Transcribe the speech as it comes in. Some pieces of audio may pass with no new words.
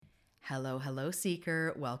Hello, hello,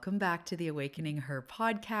 Seeker. Welcome back to the Awakening Her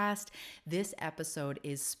podcast. This episode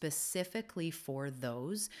is specifically for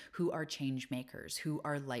those who are change makers, who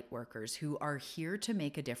are light workers, who are here to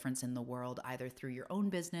make a difference in the world, either through your own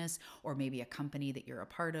business or maybe a company that you're a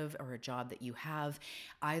part of or a job that you have.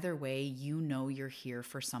 Either way, you know you're here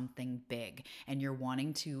for something big and you're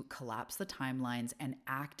wanting to collapse the timelines and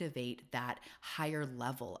activate that higher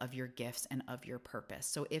level of your gifts and of your purpose.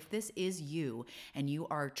 So if this is you and you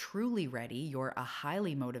are truly ready, you're a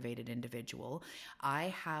highly motivated individual, I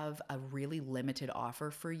have a really limited offer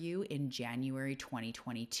for you in January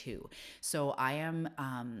 2022. So I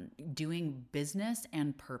am doing business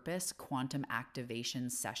and purpose quantum activation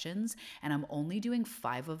sessions, and I'm only doing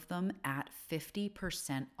 5 of them at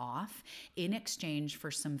 50% off in exchange for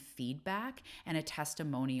some feedback and a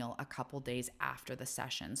testimonial a couple days after the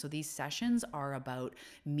session. So these sessions are about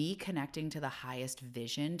me connecting to the highest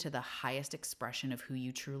vision, to the highest expression of who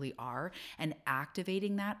you truly are, and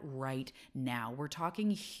activating that right now. We're talking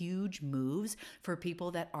huge moves for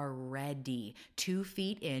people that are ready. 2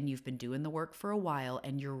 feet in, you've been doing the work for a while,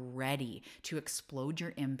 and you're ready to explode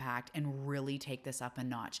your impact and really take this up a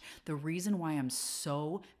notch. The reason why I'm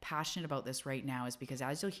so passionate about this right now is because,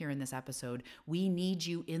 as you'll hear in this episode, we need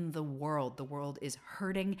you in the world. The world is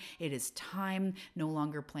hurting. It is time no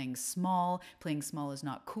longer playing small. Playing small is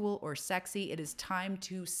not cool or sexy. It is time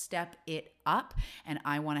to step it up, and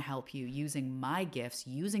I want to help you using my gifts,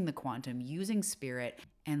 using the quantum, using spirit,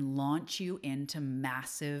 and launch you into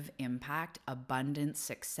massive impact, abundance,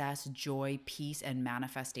 success, joy, peace, and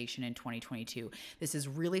manifestation in 2022. This is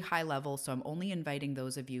really high level, so I'm only inviting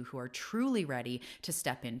those of you who are truly ready to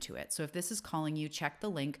step into it. So if this is calling you, check the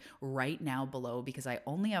link right now below, because I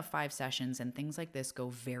only have 5 sessions and things like this go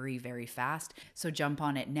very, very fast. So jump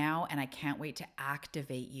on it now, and I can't wait to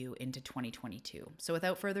activate you into 2022. So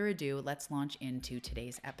without further ado, let's launch into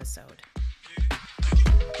today's episode.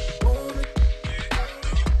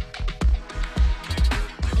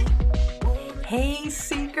 Hey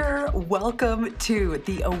Seeker, welcome to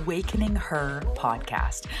the Awakening Her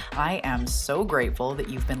podcast. I am so grateful that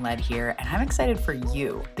you've been led here, and I'm excited for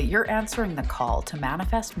you that you're answering the call to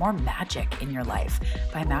manifest more magic in your life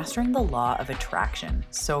by mastering the law of attraction.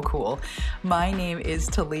 So cool. My name is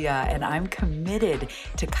Talia, and I'm committed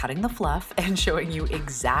to cutting the fluff and showing you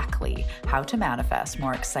exactly how to manifest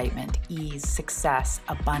more excitement, ease, success,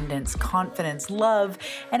 abundance, confidence, love,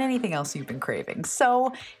 and anything else you've been craving.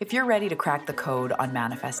 So if you're ready to crack the code on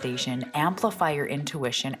manifestation, amplify your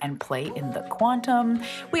intuition, and play in the quantum,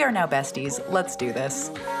 we are now besties. Let's do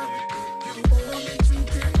this.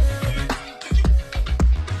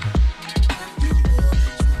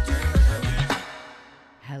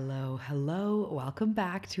 Hello. Welcome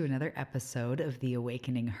back to another episode of the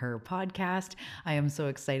Awakening Her podcast. I am so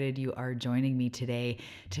excited you are joining me today.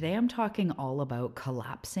 Today I'm talking all about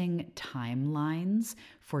collapsing timelines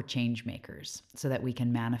for change makers so that we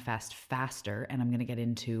can manifest faster. And I'm going to get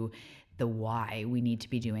into the why we need to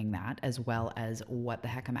be doing that, as well as what the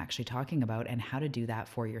heck I'm actually talking about and how to do that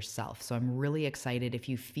for yourself. So I'm really excited. If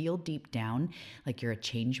you feel deep down like you're a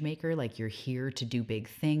change maker, like you're here to do big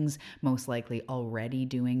things, most likely already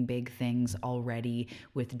doing big things, already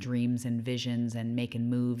with dreams and visions and making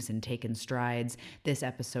moves and taking strides, this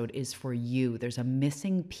episode is for you. There's a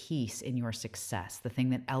missing piece in your success, the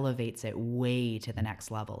thing that elevates it way to the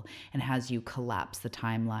next level and has you collapse the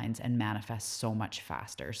timelines and manifest so much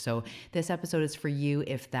faster. So this episode is for you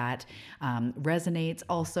if that resonates.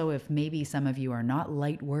 Also, if maybe some of you are not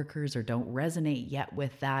light workers or don't resonate yet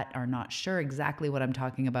with that, are not sure exactly what I'm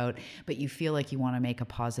talking about, but you feel like you want to make a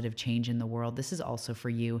positive change in the world, this is also for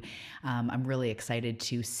you. I'm really excited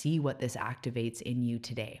to see what this activates in you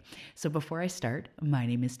today. So before I start, my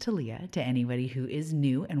name is Talia. To anybody who is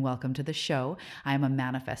new, and welcome to the show. I am a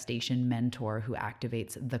manifestation mentor who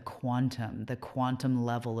activates the quantum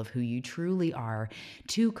level of who you truly are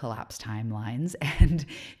to collapse timelines and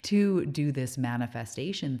to do this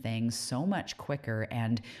manifestation thing so much quicker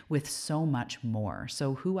and with so much more.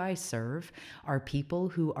 So who I serve are people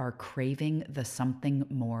who are craving the something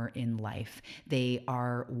more in life. They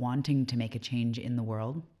are wanting to make a change in the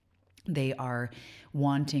world. They are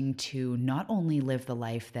wanting to not only live the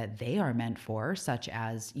life that they are meant for, such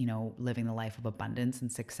as, living the life of abundance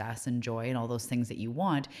and success and joy and all those things that you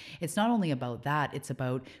want. It's not only about that, it's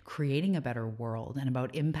about creating a better world and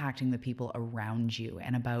about impacting the people around you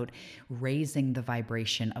and about raising the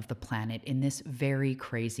vibration of the planet in this very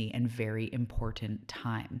crazy and very important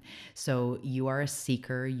time. So you are a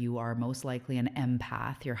seeker, you are most likely an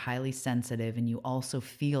empath, you're highly sensitive, and you also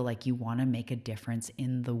feel like you want to make a difference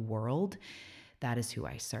in the world. That is who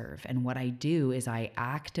I serve. And what I do is I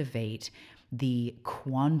activate the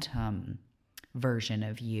quantum version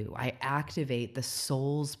of you. I activate the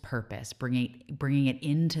soul's purpose, bringing it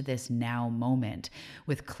into this now moment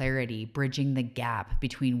with clarity, bridging the gap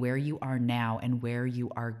between where you are now and where you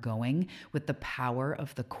are going with the power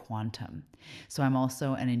of the quantum. So I'm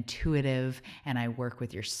also an intuitive, and I work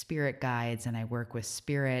with your spirit guides, and I work with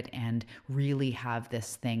spirit and really have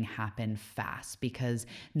this thing happen fast, because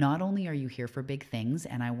not only are you here for big things,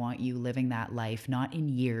 and I want you living that life, not in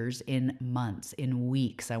years, in months, in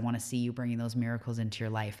weeks. I want to see you bringing those miracles into your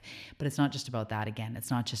life. But it's not just about that. Again,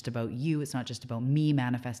 it's not just about you. It's not just about me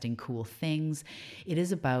manifesting cool things. It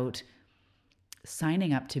is about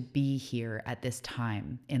signing up to be here at this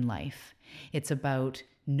time in life. It's about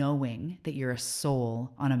knowing that you're a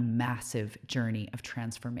soul on a massive journey of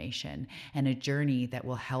transformation, and a journey that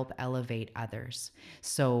will help elevate others.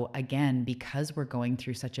 So again, because we're going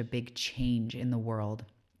through such a big change in the world,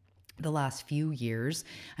 the last few years,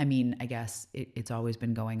 I mean, I guess it's always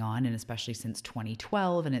been going on, and especially since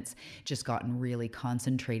 2012, and it's just gotten really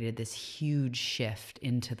concentrated, this huge shift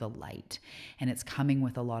into the light. And it's coming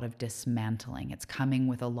with a lot of dismantling. It's coming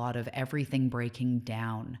with a lot of everything breaking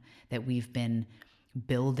down that we've been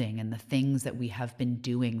building, and the things that we have been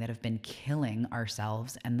doing that have been killing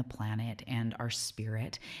ourselves and the planet and our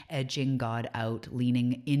spirit, edging God out,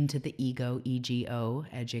 leaning into the ego,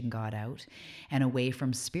 edging God out and away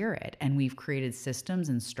from spirit. And we've created systems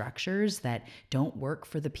and structures that don't work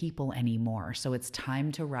for the people anymore. So it's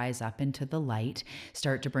time to rise up into the light,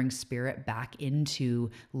 start to bring spirit back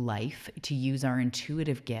into life, to use our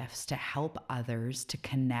intuitive gifts to help others, to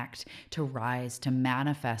connect, to rise, to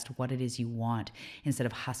manifest what it is you want, instead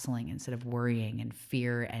of hustling, instead of worrying and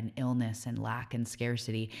fear and illness and lack and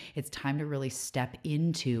scarcity. It's time to really step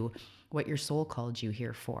into what your soul called you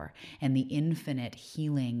here for, and the infinite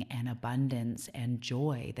healing and abundance and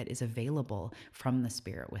joy that is available from the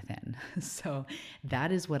spirit within. So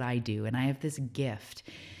that is what I do. And I have this gift.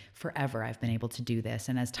 Forever I've been able to do this.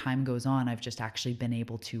 And as time goes on, I've just actually been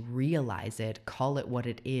able to realize it, call it what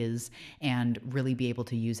it is, and really be able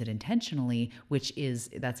to use it intentionally,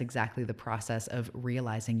 that's exactly the process of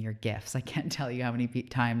realizing your gifts. I can't tell you how many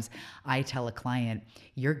times I tell a client,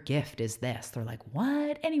 your gift is this. They're like,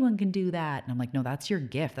 what? Anyone can do that. And I'm like, no, that's your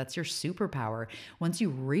gift. That's your superpower. Once you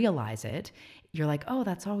realize it, you're like, oh,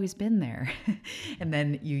 that's always been there. And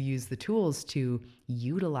then you use the tools to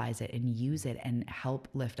utilize it and use it and help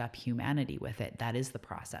lift up humanity with it. That is the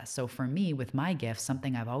process. So for me, with my gifts,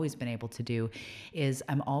 something I've always been able to do is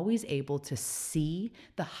I'm always able to see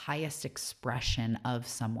the highest expression of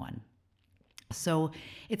someone. So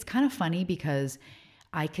it's kind of funny because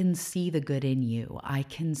I can see the good in you. I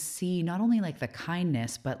can see not only like the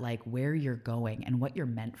kindness, but like where you're going and what you're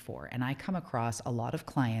meant for. And I come across a lot of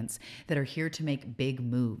clients that are here to make big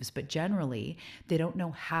moves, but generally they don't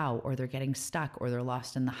know how, or they're getting stuck, or they're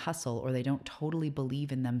lost in the hustle, or they don't totally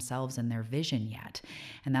believe in themselves and their vision yet.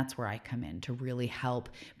 And that's where I come in to really help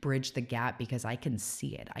bridge the gap, because I can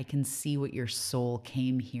see it. I can see what your soul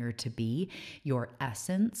came here to be, your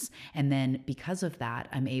essence. And then because of that,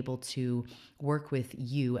 I'm able to work with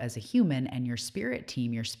you as a human and your spirit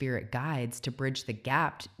team, your spirit guides, to bridge the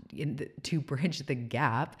gap,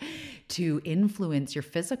 to influence your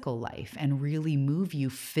physical life and really move you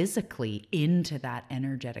physically into that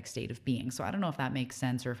energetic state of being. So I don't know if that makes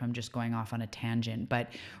sense or if I'm just going off on a tangent, but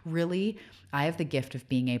really I have the gift of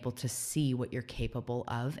being able to see what you're capable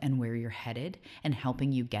of and where you're headed, and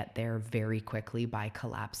helping you get there very quickly by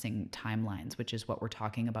collapsing timelines, which is what we're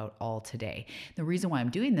talking about all today. The reason why I'm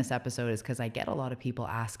doing this episode is because I get a lot of people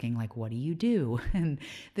asking, like, what do you do? And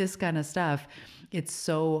this kind of stuff. It's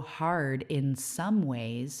so hard in some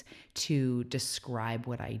ways to describe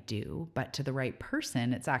what I do, but to the right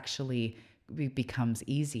person, it's actually becomes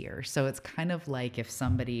easier. So it's kind of like if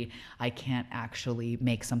I can't actually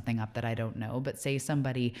make something up that I don't know, but say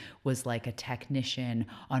somebody was like a technician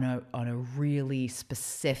on a really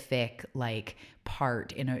specific like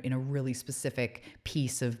part in a really specific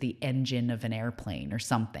piece of the engine of an airplane or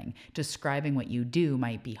something. Describing what you do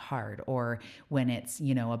might be hard. Or when it's,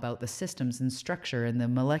 about the systems and structure and the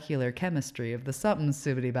molecular chemistry of the something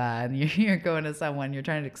and you're going to someone, you're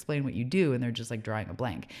trying to explain what you do, and they're just like drawing a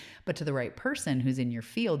blank. But to the right person who's in your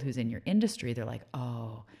field, who's in your industry, they're like,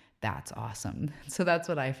 oh, that's awesome. So that's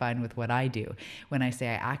what I find with what I do. When I say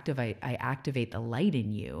I activate the light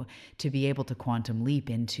in you to be able to quantum leap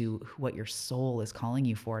into what your soul is calling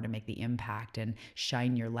you for, to make the impact and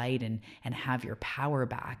shine your light and have your power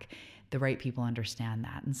back. The right people understand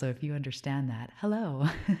that. And so if you understand that, hello,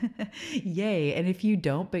 yay. And if you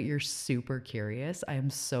don't, but you're super curious, I am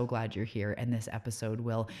so glad you're here. And this episode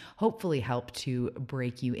will hopefully help to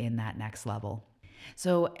break you in that next level.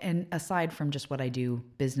 So, and aside from just what I do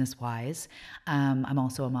business wise, I'm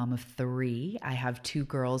also a mom of three. I have two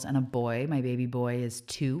girls and a boy. My baby boy is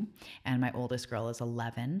 2, and my oldest girl is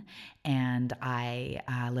 11. And I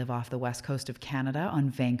live off the west coast of Canada on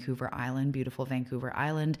Vancouver Island, beautiful Vancouver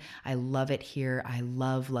Island. I love it here. I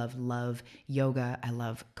love, love, love yoga. I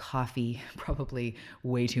love coffee, probably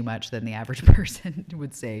way too much than the average person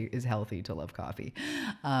would say is healthy to love coffee.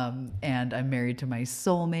 And I'm married to my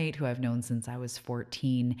soulmate who I've known since I was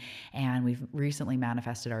 14. And we've recently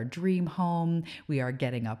manifested our dream home. We are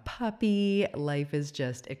getting a puppy. Life is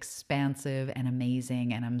just expansive and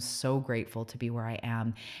amazing. And I'm so grateful to be where I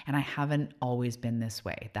am. And I haven't always been this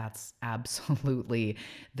way. That's absolutely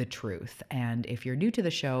the truth. And if you're new to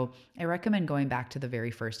the show, I recommend going back to the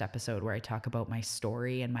very first episode where I talk about my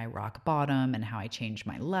story and my rock bottom and how I changed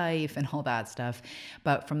my life and all that stuff.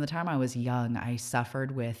 But from the time I was young, I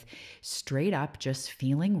suffered with straight up just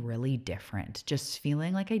feeling really different, just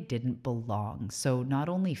feeling like I didn't belong. So not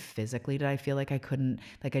only physically did I feel like I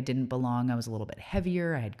didn't belong, I was a little bit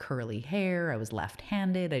heavier, I had curly hair, I was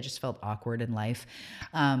left-handed, I just felt awkward in life.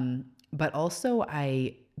 But also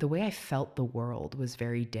the way I felt the world was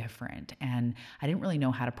very different. And I didn't really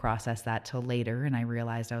know how to process that till later. And I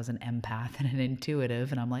realized I was an empath and an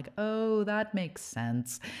intuitive. And I'm like, oh, that makes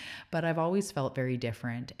sense. But I've always felt very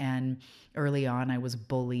different. And early on, I was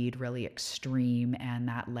bullied really extreme. And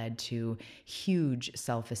that led to huge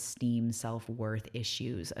self-esteem, self-worth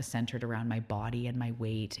issues centered around my body and my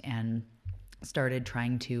weight, and started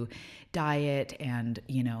trying to diet and,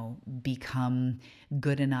 become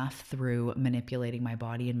good enough through manipulating my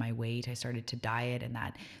body and my weight. I started to diet, and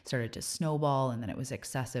that started to snowball. And then it was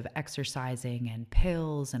excessive exercising and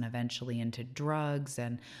pills, and eventually into drugs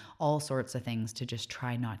and all sorts of things to just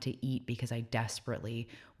try not to eat because I desperately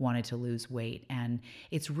wanted to lose weight. And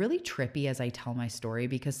it's really trippy as I tell my story,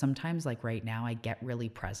 because sometimes, like right now, I get really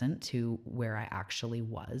present to where I actually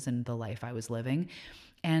was and the life I was living.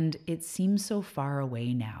 And it seems so far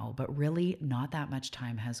away now, but really not that much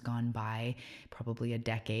time has gone by, probably a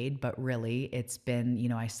decade, but really it's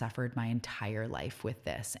been, I suffered my entire life with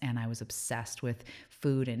this, and I was obsessed with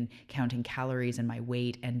food and counting calories and my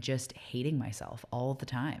weight and just hating myself all the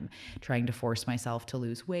time, trying to force myself to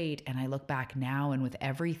lose weight. And I look back now, and with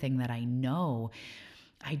everything that I know,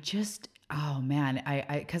 oh man,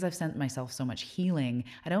 because I've sent myself so much healing,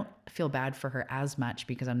 I don't feel bad for her as much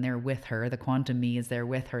because I'm there with her. The quantum me is there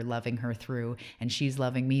with her, loving her through, and she's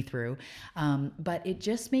loving me through. But it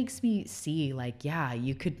just makes me see, like, yeah,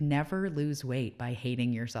 you could never lose weight by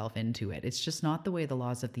hating yourself into it. It's just not the way the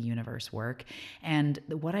laws of the universe work. And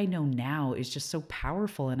what I know now is just so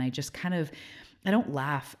powerful. And I don't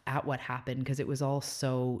laugh at what happened because it was all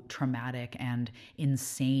so traumatic and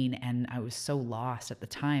insane, and I was so lost at the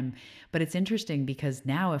time. But it's interesting because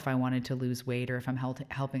now if I wanted to lose weight, or if I'm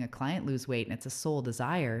helping a client lose weight and it's a soul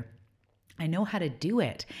desire, I know how to do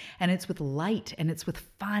it. And it's with light, and it's with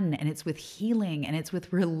fun, and it's with healing, and it's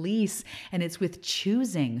with release, and it's with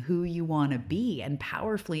choosing who you want to be and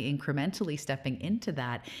powerfully, incrementally stepping into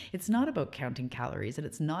that. It's not about counting calories, and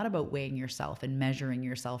it's not about weighing yourself and measuring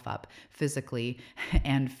yourself up physically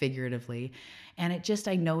and figuratively. And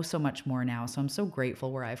I know so much more now. So I'm so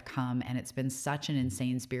grateful where I've come. And it's been such an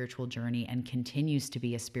insane spiritual journey, and continues to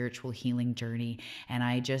be a spiritual healing journey. And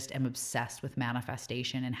I just am obsessed with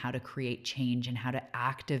manifestation and how to create change and how to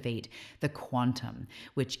activate the quantum,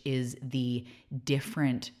 which is the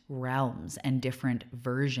different realms and different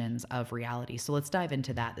versions of reality. So let's dive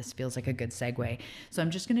into that. This feels like a good segue. So I'm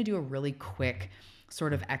just going to do a really quick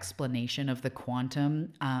sort of explanation of the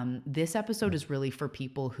quantum. This episode is really for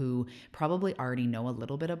people who probably already know a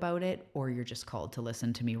little bit about it, or you're just called to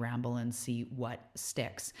listen to me ramble and see what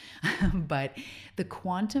sticks. But the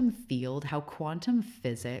quantum field, how quantum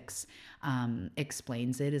physics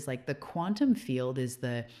explains it, is like the quantum field is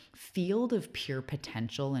the field of pure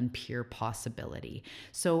potential and pure possibility.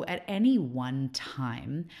 So at any one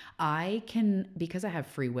time, because I have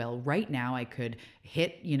free will, right now I could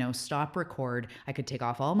hit, stop record. I could take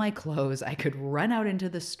off all my clothes. I could run out into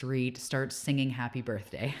the street, start singing happy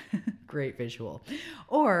birthday. Great visual.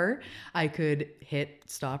 Or I could hit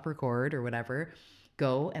stop record or whatever,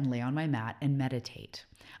 go and lay on my mat and meditate.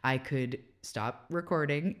 I could stop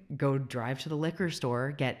recording, go drive to the liquor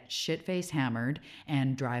store, get shit-faced hammered,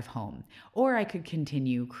 and drive home. Or I could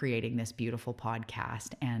continue creating this beautiful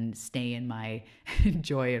podcast and stay in my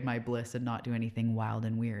joy and my bliss and not do anything wild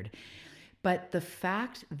and weird. But the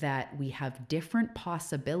fact that we have different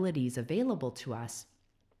possibilities available to us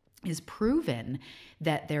is proven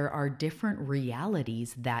that there are different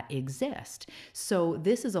realities that exist. So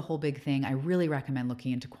this is a whole big thing. I really recommend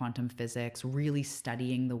looking into quantum physics, really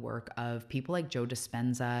studying the work of people like Joe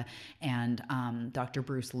Dispenza and Dr.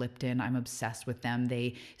 Bruce Lipton. I'm obsessed with them.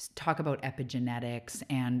 They talk about epigenetics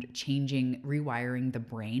and changing, rewiring the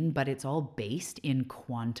brain, but it's all based in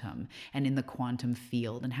quantum and in the quantum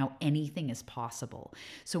field and how anything is possible.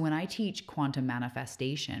 So when I teach quantum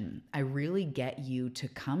manifestation, I really get you to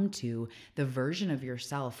come to the version of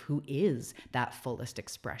yourself who is that fullest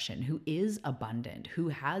expression, who is abundant, who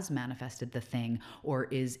has manifested the thing or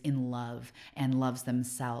is in love and loves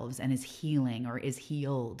themselves and is healing or is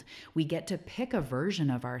healed. We get to pick a version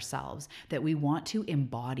of ourselves that we want to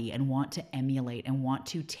embody and want to emulate and want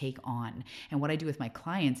to take on. And what I do with my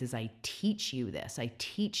clients is I teach you this. I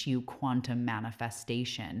teach you quantum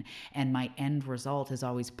manifestation, and my end result is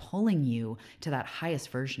always pulling you to that highest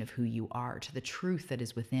version of who you are, to the truth that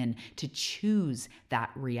is within, to choose that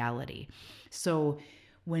reality. So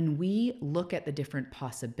when we look at the different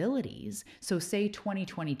possibilities, so say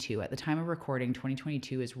 2022, at the time of recording,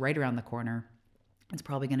 2022 is right around the corner. It's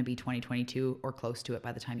probably going to be 2022 or close to it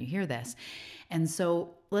by the time you hear this. And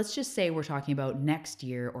so let's just say we're talking about next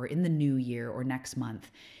year or in the new year or next month.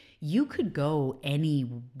 You could go any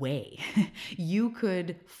way. You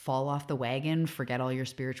could fall off the wagon, forget all your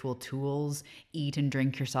spiritual tools, eat and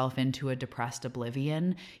drink yourself into a depressed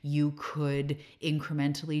oblivion. You could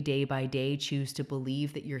incrementally, day by day, choose to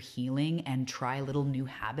believe that you're healing and try little new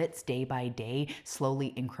habits day by day,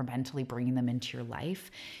 slowly, incrementally bringing them into your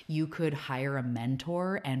life. You could hire a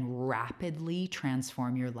mentor and rapidly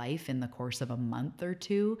transform your life in the course of a month or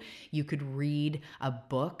two. You could read a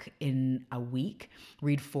book in a week,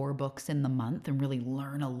 read 4 books in the month and really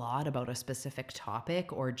learn a lot about a specific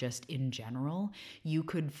topic or just in general. You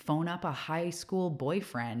could phone up a high school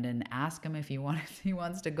boyfriend and ask him if he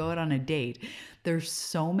wants to go out on a date. There's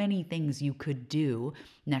so many things you could do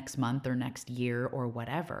next month or next year or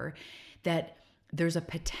whatever, that there's a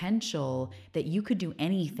potential that you could do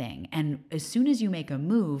anything. And as soon as you make a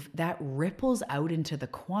move, that ripples out into the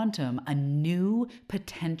quantum, a new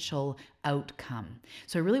potential outcome.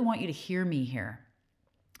 So I really want you to hear me here.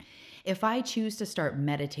 If I choose to start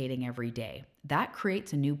meditating every day, that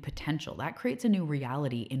creates a new potential. That creates a new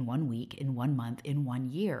reality in 1 week, in 1 month, in 1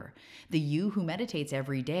 year. The you who meditates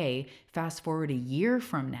every day, fast forward a year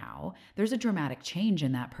from now, there's a dramatic change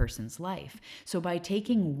in that person's life. So by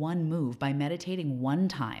taking one move, by meditating one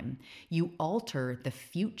time, you alter the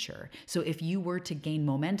future. So if you were to gain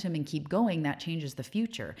momentum and keep going, that changes the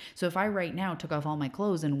future. So if I right now took off all my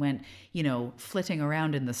clothes and went, flitting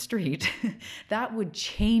around in the street, that would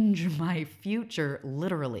change my future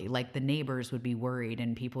literally. Like the neighbors would be worried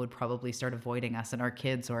and people would probably start avoiding us and our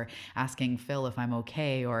kids, or asking Phil if I'm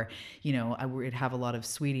okay, or I would have a lot of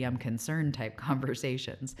 "sweetie, I'm concerned" type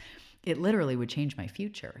conversations. It literally would change my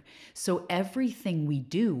future. So everything we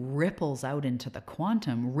do ripples out into the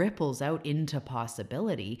quantum, ripples out into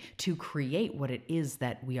possibility to create what it is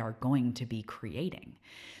that we are going to be creating.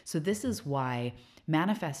 So this is why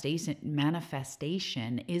manifestation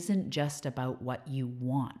isn't just about what you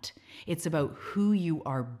want. It's about who you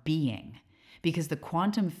are being, because the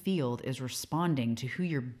quantum field is responding to who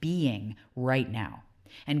you're being right now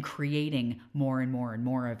and creating more and more and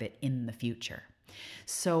more of it in the future.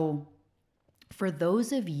 So for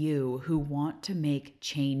those of you who want to make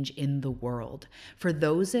change in the world, for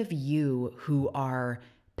those of you who are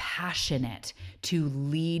passionate to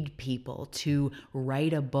lead people, to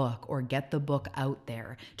write a book or get the book out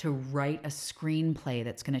there, to write a screenplay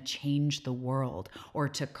that's going to change the world, or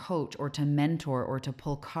to coach or to mentor or to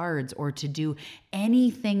pull cards or to do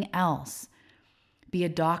anything else, be a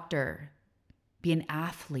doctor, be an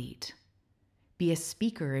athlete, be a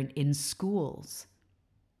speaker in schools,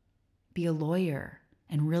 be a lawyer,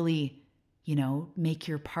 and really, make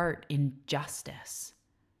your part in justice,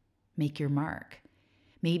 make your mark.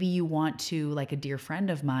 Maybe you want to, like a dear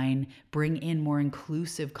friend of mine, bring in more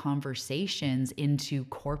inclusive conversations into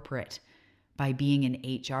corporate by being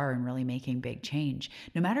in HR and really making big change.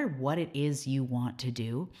 No matter what it is you want to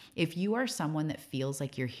do, if you are someone that feels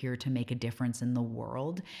like you're here to make a difference in the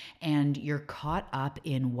world and you're caught up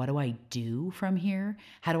in, what do I do from here?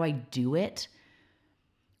 How do I do it?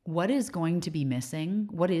 What is going to be missing?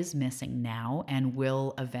 What is missing now and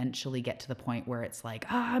will eventually get to the point where it's like,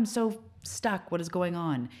 I'm so stuck. What is going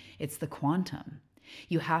on? It's the quantum.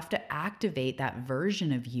 You have to activate that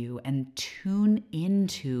version of you and tune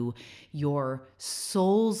into your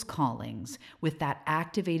soul's callings with that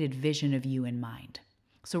activated vision of you in mind.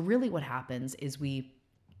 So really what happens is we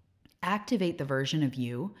Activate the version of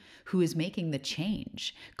you who is making the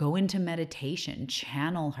change. Go into meditation,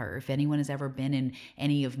 channel her. If anyone has ever been in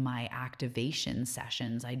any of my activation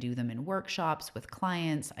sessions, I do them in workshops with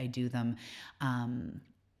clients. I do them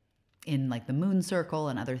in like the Moon Circle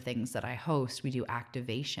and other things that I host. We do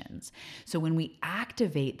activations. So when we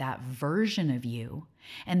activate that version of you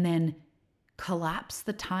and then collapse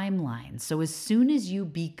the timeline. So as soon as you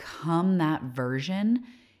become that version,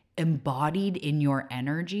 embodied in your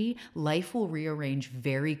energy, life will rearrange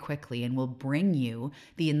very quickly and will bring you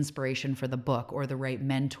the inspiration for the book or the right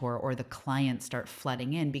mentor or the clients start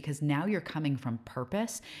flooding in, because now you're coming from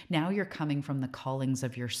purpose. Now you're coming from the callings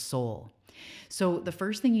of your soul. So the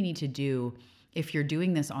first thing you need to do, if you're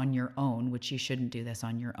doing this on your own, which you shouldn't do this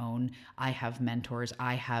on your own, I have mentors,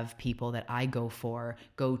 I have people that I go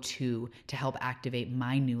to help activate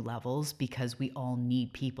my new levels, because we all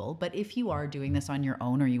need people. But if you are doing this on your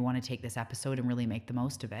own, or you want to take this episode and really make the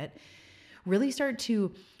most of it, really start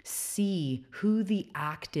to see who the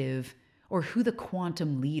active or who the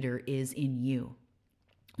quantum leader is in you.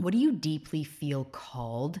 What do you deeply feel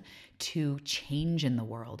called to change in the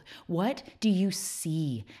world? What do you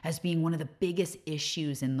see as being one of the biggest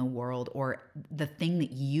issues in the world, or the thing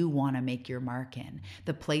that you want to make your mark in?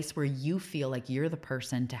 The place where you feel like you're the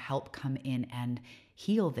person to help come in and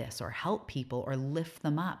heal this, or help people, or lift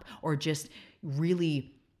them up, or just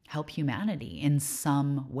really help humanity in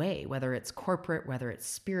some way, whether it's corporate, whether it's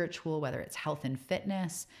spiritual, whether it's health and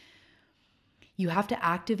fitness. You have to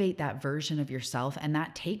activate that version of yourself, and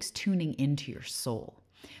that takes tuning into your soul.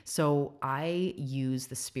 So I use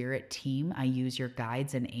the spirit team, I use your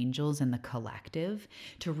guides and angels and the collective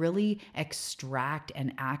to really extract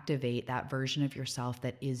and activate that version of yourself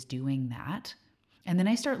that is doing that. And then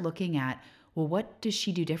I start looking at, well, what does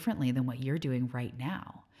she do differently than what you're doing right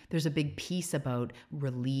now? There's a big piece about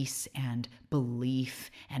release and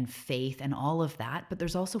belief and faith and all of that, but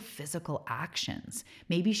there's also physical actions.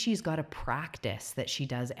 Maybe she's got a practice that she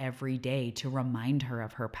does every day to remind her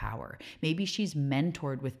of her power. Maybe she's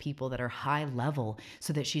mentored with people that are high level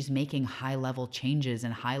so that she's making high level changes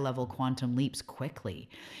and high level quantum leaps quickly.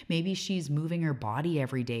 Maybe she's moving her body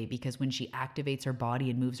every day, because when she activates her body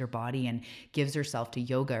and moves her body and gives herself to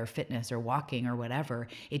yoga or fitness or walking or whatever,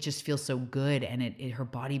 it just feels so good, and her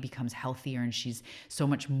body becomes healthier, and she's so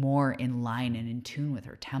much more in line and in tune with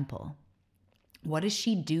her temple. What does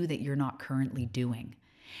she do that you're not currently doing?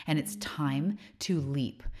 And it's time to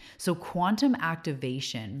leap. So quantum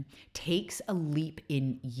activation takes a leap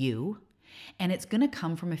in you, and it's going to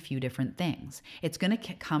come from a few different things. It's going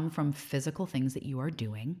to come from physical things that you are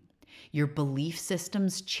doing, your belief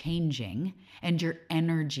systems changing, and your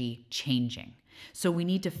energy changing. So we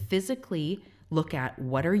need to physically look at,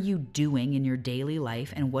 what are you doing in your daily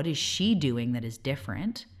life, and what is she doing that is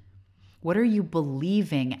different? What are you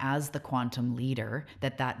believing as the quantum leader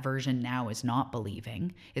that version now is not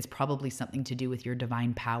believing? It's probably something to do with your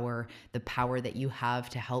divine power, the power that you have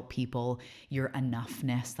to help people, your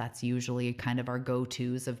enoughness. That's usually kind of our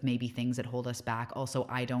go-tos of maybe things that hold us back. Also,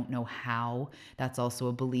 I don't know how. That's also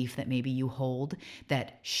a belief that maybe you hold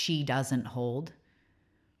that she doesn't hold.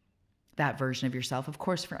 That version of yourself. Of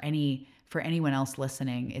course, for anyone else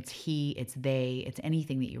listening, it's he, it's they, it's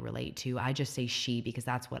anything that you relate to. I just say she because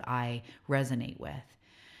that's what I resonate with.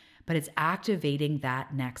 But it's activating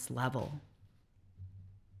that next level.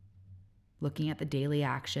 Looking at the daily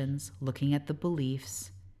actions, looking at the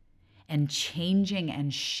beliefs, and changing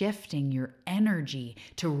and shifting your energy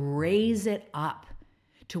to raise it up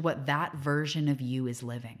to what that version of you is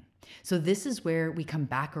living. So this is where we come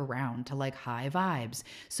back around to like high vibes.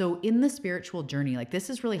 So in the spiritual journey, like this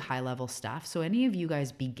is really high level stuff. So any of you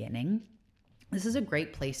guys beginning, this is a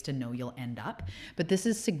great place to know you'll end up, but this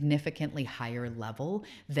is significantly higher level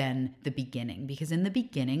than the beginning, because in the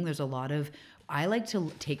beginning, there's a lot of, I like to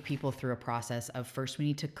take people through a process of, first we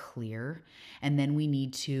need to clear, and then we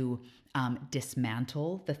need to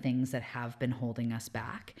dismantle the things that have been holding us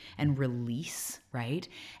back and release, right?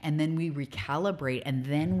 And then we recalibrate, and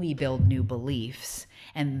then we build new beliefs,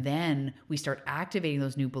 and then we start activating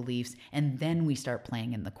those new beliefs, and then we start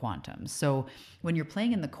playing in the quantum. So when you're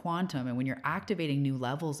playing in the quantum and when you're activating new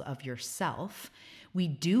levels of yourself, we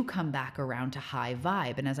do come back around to high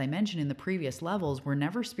vibe. And as I mentioned in the previous levels, we're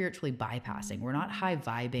never spiritually bypassing. We're not high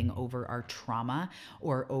vibing over our trauma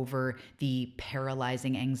or over the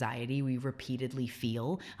paralyzing anxiety we repeatedly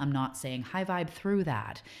feel. I'm not saying high vibe through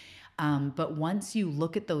that. But once you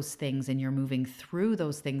look at those things and you're moving through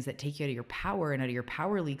those things that take you out of your power and out of your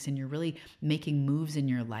power leaks, and you're really making moves in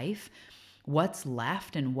your life, What's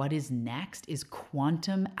left and what is next is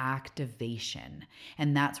quantum activation.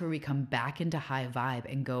 And that's where we come back into high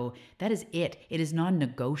vibe and go, that is it. It is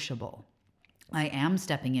non-negotiable. I am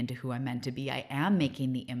stepping into who I'm meant to be. I am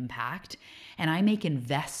making the impact, and I make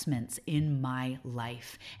investments in my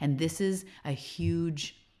life. And this is a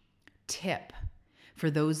huge tip for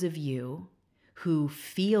those of you who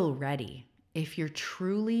feel ready. If you're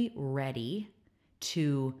truly ready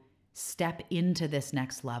to step into this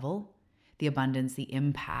next level, the abundance, the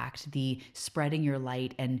impact, the spreading your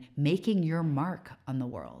light and making your mark on the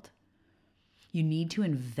world, you need to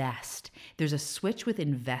invest. There's a switch with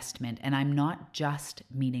investment, and I'm not just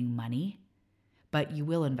meaning money, but you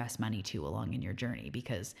will invest money too along in your journey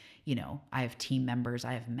because, I have team members,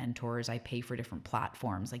 I have mentors, I pay for different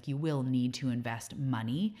platforms. Like, you will need to invest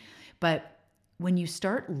money. But when you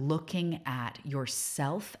start looking at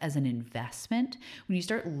yourself as an investment, when you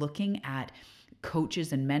start looking at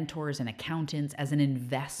coaches and mentors and accountants as an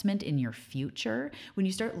investment in your future, when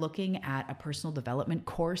you start looking at a personal development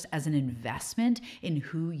course as an investment in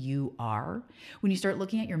who you are, when you start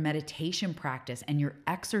looking at your meditation practice and your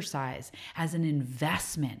exercise as an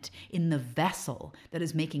investment in the vessel that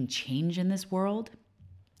is making change in this world,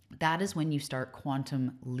 that is when you start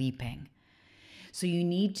quantum leaping. So you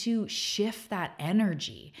need to shift that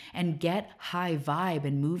energy and get high vibe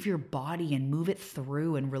and move your body and move it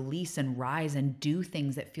through and release and rise and do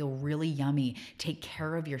things that feel really yummy. Take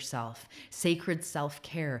care of yourself, sacred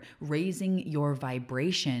self-care, raising your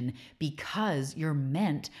vibration because you're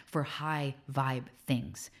meant for high vibe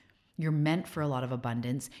things. You're meant for a lot of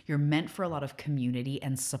abundance. You're meant for a lot of community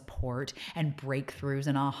and support and breakthroughs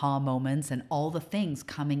and aha moments and all the things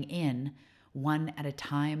coming in one at a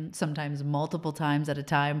time, sometimes multiple times at a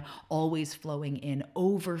time, always flowing in,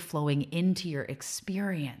 overflowing into your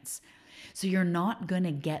experience. So you're not going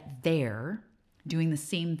to get there doing the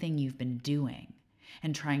same thing you've been doing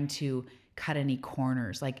and trying to cut any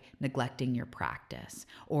corners, like neglecting your practice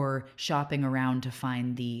or shopping around to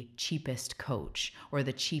find the cheapest coach or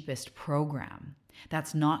the cheapest program.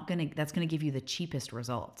 That's going to give you the cheapest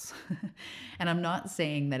results. And I'm not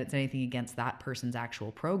saying that it's anything against that person's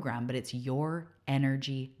actual program, but it's your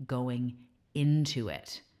energy going into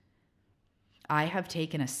it. I have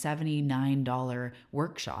taken a $79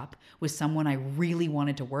 workshop with someone I really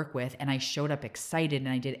wanted to work with, and I showed up excited and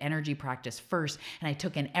I did energy practice first, and I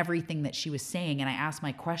took in everything that she was saying and I asked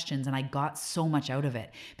my questions, and I got so much out of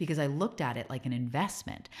it because I looked at it like an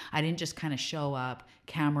investment. I didn't just kind of show up,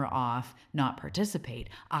 camera off, not participate.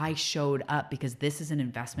 I showed up because this is an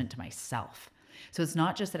investment to myself. So it's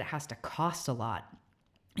not just that it has to cost a lot.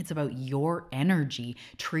 It's about your energy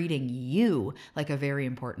treating you like a very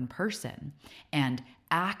important person and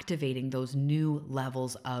activating those new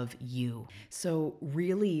levels of you. So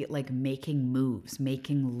really like making moves,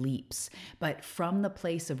 making leaps, but from the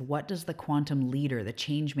place of what does the quantum leader, the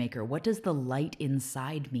change maker, what does the light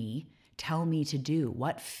inside me tell me to do?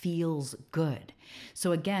 What feels good?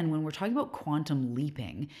 So again, when we're talking about quantum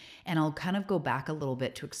leaping, and I'll kind of go back a little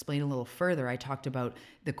bit to explain a little further, I talked about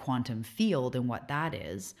the quantum field and what that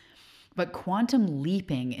is. But quantum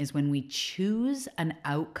leaping is when we choose an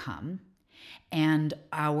outcome and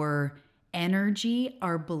our energy,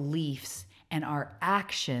 our beliefs, and our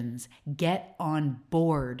actions get on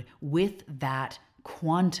board with that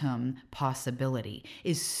quantum possibility.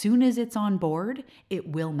 As soon as it's on board, it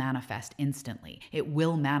will manifest instantly. It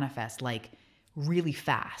will manifest like really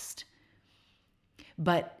fast.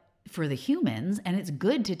 But for the humans, and it's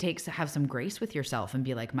good to have some grace with yourself and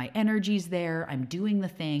be like, my energy's there, I'm doing the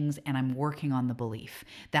things, and I'm working on the belief.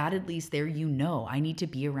 That at least there, I need to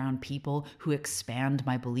be around people who expand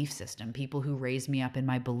my belief system, people who raise me up in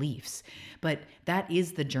my beliefs. But that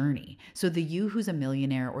is the journey. So the you who's a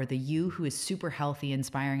millionaire, or the you who is super healthy,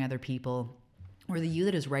 inspiring other people, or the you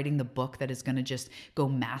that is writing the book that is going to just go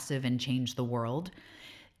massive and change the world,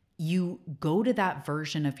 you go to that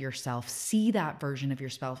version of yourself, see that version of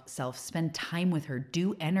yourself, spend time with her,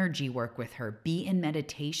 do energy work with her, be in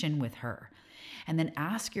meditation with her, and then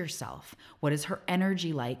ask yourself, what is her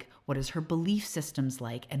energy like? What is her belief systems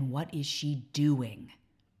like? And what is she doing?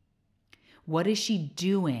 What is she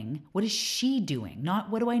doing? What is she doing?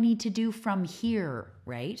 Not what do I need to do from here,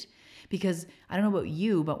 right? Because I don't know about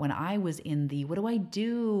you, but when I was in the what do I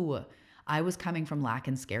do? I was coming from lack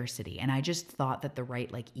and scarcity, and I just thought that the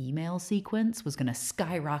right email sequence was going to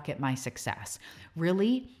skyrocket my success.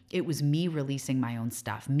 Really, it was me releasing my own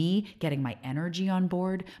stuff, me getting my energy on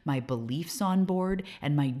board, my beliefs on board,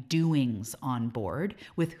 and my doings on board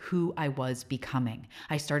with who I was becoming.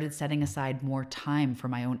 I started setting aside more time for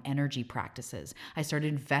my own energy practices. I started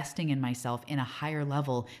investing in myself in a higher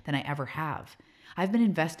level than I ever have. I've been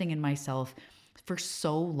investing in myself for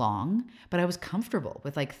so long, but I was comfortable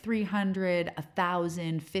with like 300,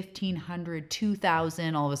 1,000, 1,500,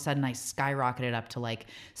 2,000. All of a sudden I skyrocketed up to like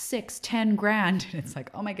 6, 10 grand. And it's like,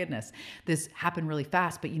 oh my goodness, this happened really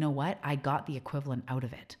fast. But you know what? I got the equivalent out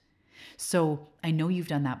of it. So I know you've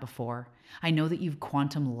done that before. I know that you've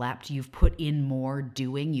quantum leapt, you've put in more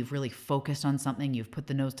doing, you've really focused on something, you've put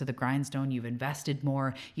the nose to the grindstone, you've invested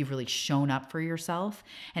more, you've really shown up for yourself,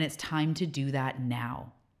 and it's time to do that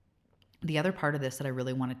now. The other part of this that I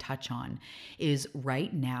really want to touch on is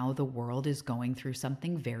right now the world is going through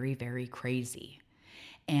something very, very crazy.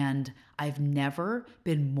 And I've never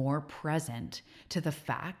been more present to the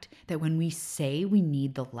fact that when we say we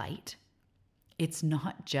need the light, it's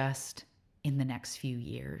not just in the next few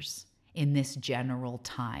years, in this general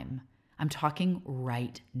time. I'm talking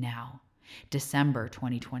right now. December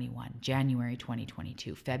 2021, January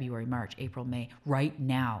 2022, February, March, April, May, right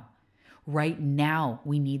now. Right now,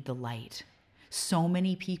 we need the light. So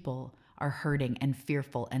many people are hurting and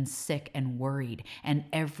fearful and sick and worried, and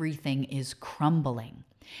everything is crumbling.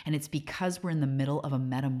 And it's because we're in the middle of a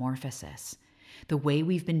metamorphosis. The way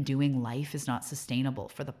we've been doing life is not sustainable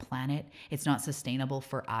for the planet. It's not sustainable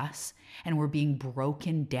for us. And we're being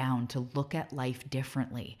broken down to look at life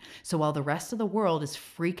differently. So while the rest of the world is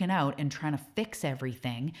freaking out and trying to fix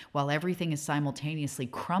everything, while everything is simultaneously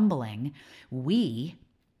crumbling, we,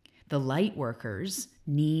 the light workers,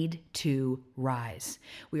 need to rise.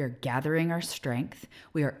 We are gathering our strength,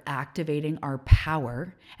 we are activating our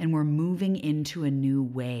power, and we're moving into a new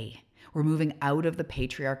way. We're moving out of the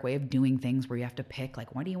patriarch way of doing things where you have to pick,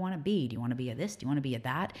 like, what do you want to be? Do you want to be a this? Do you want to be a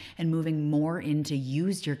that? And moving more into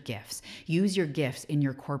use your gifts. Use your gifts in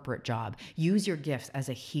your corporate job. Use your gifts as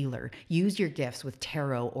a healer. Use your gifts with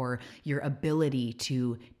tarot or your ability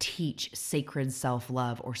to teach sacred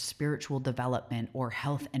self-love or spiritual development or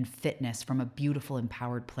health and fitness from a beautiful,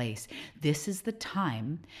 empowered place. This is the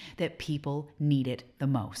time that people need it the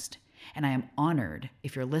most. And I am honored,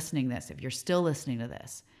 if you're listening to this, if you're still listening to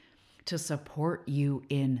this, to support you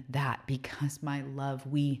in that, because my love,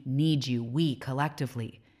 we need you. We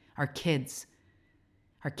collectively, our kids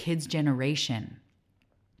generation,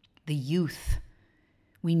 the youth,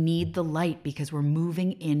 we need the light because we're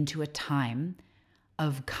moving into a time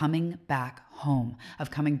of coming back home, of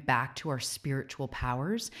coming back to our spiritual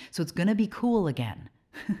powers. So it's going to be cool again.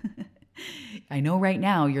 I know right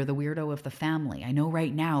now you're the weirdo of the family. I know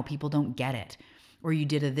right now people don't get it. Or you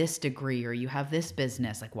did this degree, or you have this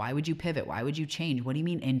business. Like, why would you pivot? Why would you change? What do you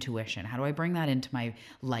mean intuition? How do I bring that into my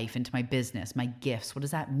life, into my business, my gifts? What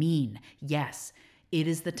does that mean? Yes, it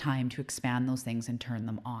is the time to expand those things and turn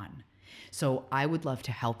them on. So I would love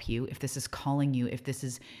to help you. If this is calling you, if this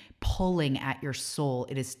is pulling at your soul,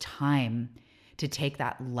 it is time to take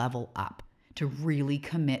that level up, to really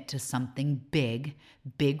commit to something big,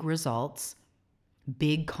 big results,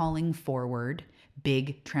 big calling forward,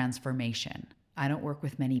 big transformation. I don't work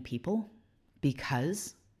with many people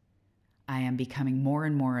because I am becoming more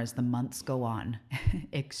and more, as the months go on,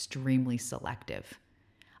 extremely selective.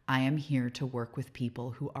 I am here to work with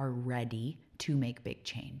people who are ready to make big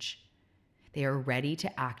change. They are ready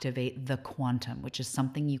to activate the quantum, which is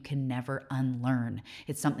something you can never unlearn.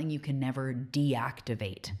 It's something you can never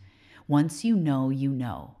deactivate. Once you know, you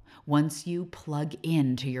know. Once you plug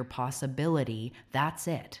into your possibility, that's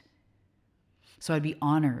it. So I'd be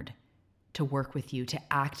honored to work with you, to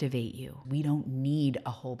activate you. We don't need a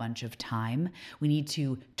whole bunch of time. We need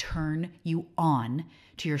to turn you on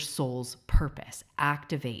to your soul's purpose.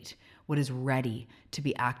 Activate what is ready to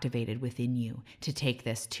be activated within you to take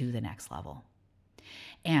this to the next level.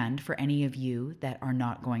 And for any of you that are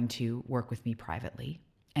not going to work with me privately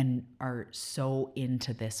and are so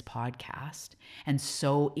into this podcast and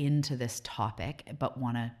so into this topic, but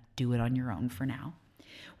want to do it on your own for now,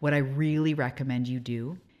 what I really recommend you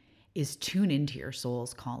do is tune into your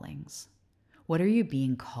soul's callings. What are you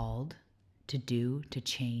being called to do, to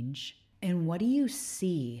change? And what do you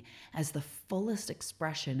see as the fullest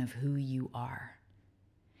expression of who you are?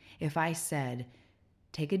 If I said,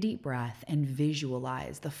 take a deep breath and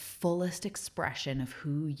visualize the fullest expression of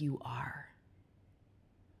who you are,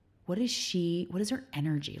 what is her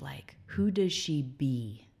energy like? Who does she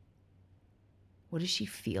be? What does she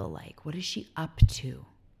feel like? What is she up to?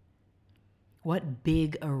 What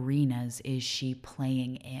big arenas is she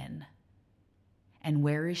playing in? And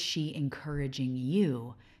where is she encouraging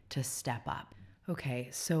you to step up? Okay,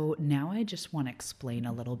 so now I just want to explain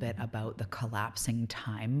a little bit about the collapsing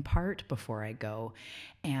time part before I go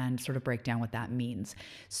and sort of break down what that means.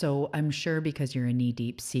 So I'm sure because you're a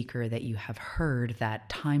knee-deep seeker that you have heard that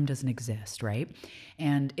time doesn't exist, right?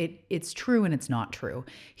 And it's true and it's not true.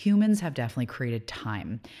 Humans have definitely created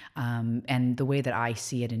time. And the way that I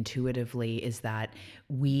see it intuitively is that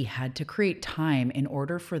we had to create time in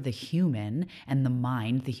order for the human and the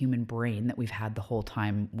mind, the human brain that we've had the whole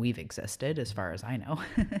time we've existed, as far as I know,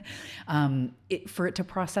 for it to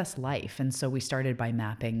process life. And so we started by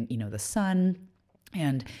mapping, the sun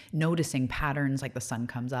and noticing patterns, like the sun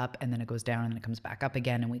comes up and then it goes down and it comes back up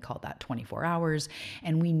again. And we call that 24 hours.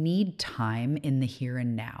 And we need time in the here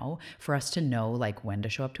and now for us to know like when to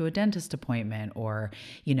show up to a dentist appointment or,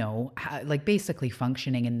 like basically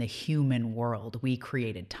functioning in the human world. We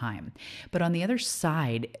created time. But on the other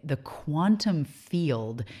side, the quantum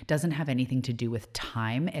field doesn't have anything to do with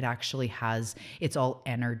time. It's all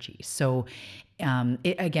energy. So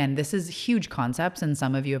again, this is huge concepts, and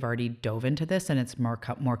some of you have already dove into this, and it's more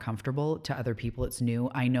comfortable. To other people, it's new.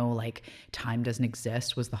 I know, like, time doesn't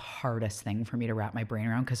exist was the hardest thing for me to wrap my brain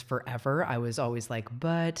around, because forever I was always like,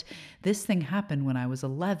 but this thing happened when I was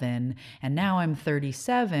 11, and now I'm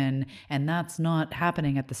 37, and that's not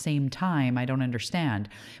happening at the same time. I don't understand.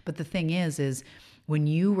 But the thing is when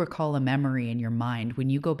you recall a memory in your mind, when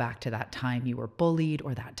you go back to that time you were bullied,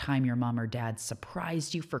 or that time your mom or dad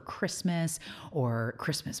surprised you for Christmas or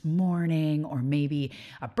Christmas morning, or maybe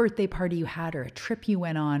a birthday party you had, or a trip you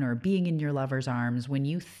went on, or being in your lover's arms, when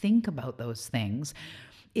you think about those things,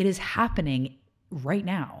 it is happening right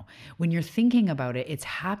now. When you're thinking about it, it's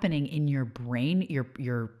happening in your brain.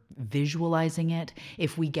 You're visualizing it.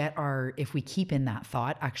 If we keep in that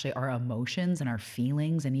thought, actually our emotions and our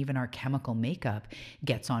feelings and even our chemical makeup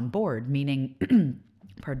gets on board, meaning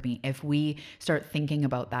pardon me, if we start thinking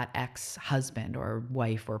about that ex-husband or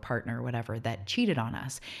wife or partner or whatever that cheated on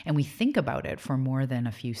us, and we think about it for more than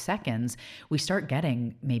a few seconds, we start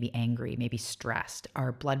getting maybe angry, maybe stressed.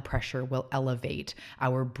 Our blood pressure will elevate.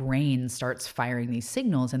 Our brain starts firing these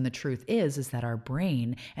signals. And the truth is that our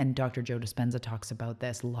brain, and Dr. Joe Dispenza talks about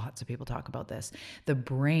this, lots of people talk about this, the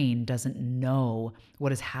brain doesn't know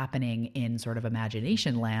what is happening in sort of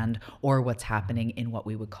imagination land or what's happening in what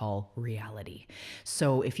we would call reality.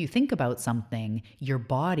 So if you think about something, your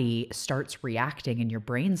body starts reacting and your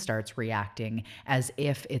brain starts reacting as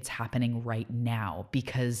if it's happening right now,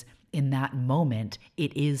 because in that moment,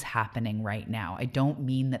 it is happening right now. I don't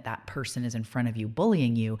mean that person is in front of you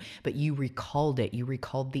bullying you, but you recalled it. You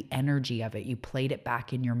recalled the energy of it. You played it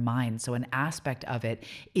back in your mind. So an aspect of it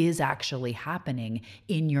is actually happening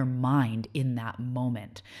in your mind in that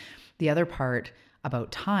moment. The other part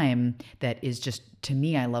about time that is just, to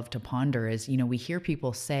me, I love to ponder is, we hear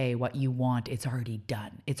people say what you want, it's already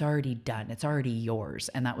done. It's already done. It's already yours.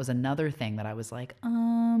 And that was another thing that I was like,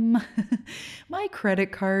 my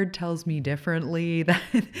credit card tells me differently that,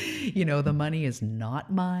 the money is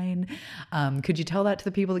not mine. Could you tell that to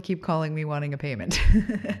the people that keep calling me wanting a payment?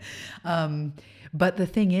 But the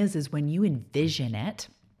thing is when you envision it,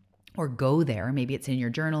 or go there, maybe it's in your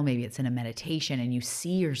journal, maybe it's in a meditation, and you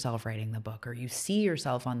see yourself writing the book, or you see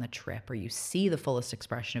yourself on the trip, or you see the fullest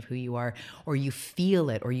expression of who you are, or you feel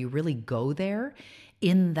it, or you really go there,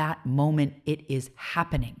 in that moment, it is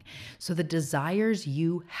happening. So the desires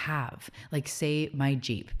you have, like say my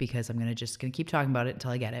Jeep, because I'm gonna keep talking about it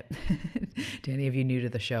until I get it. To any of you new to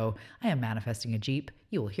the show, I am manifesting a Jeep.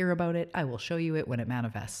 You will hear about it. I will show you it when it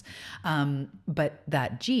manifests. But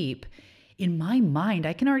that Jeep, in my mind,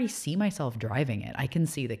 I can already see myself driving it. I can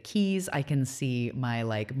see the keys. I can see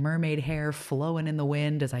my mermaid hair flowing in the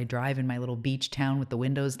wind as I drive in my little beach town with the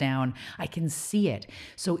windows down. I can see it.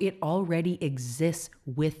 So it already exists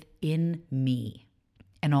within me.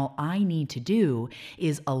 And all I need to do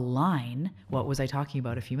is align, what was I talking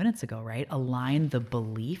about a few minutes ago, right? Align the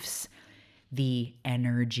beliefs, the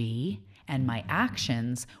energy, and my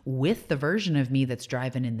actions with the version of me that's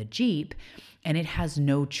driving in the Jeep. And it has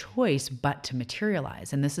no choice but to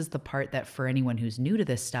materialize. And this is the part that for anyone who's new to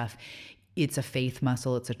this stuff, it's a faith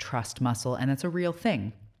muscle, it's a trust muscle, and it's a real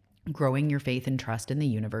thing. Growing your faith and trust in the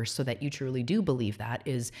universe so that you truly do believe that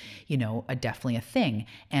is, definitely a thing.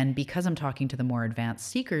 And because I'm talking to the more advanced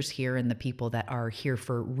seekers here and the people that are here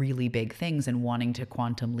for really big things and wanting to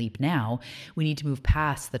quantum leap now, we need to move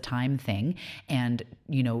past the time thing and,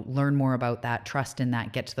 learn more about that, trust in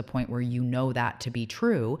that, get to the point where you know that to be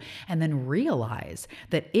true, and then realize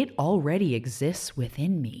that it already exists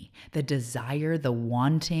within me. The desire, the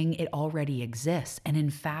wanting, it already exists. And in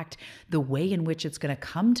fact, the way in which it's going to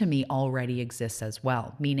come to me already exists as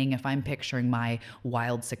well. Meaning if I'm picturing my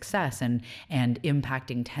wild success and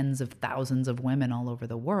impacting tens of thousands of women all over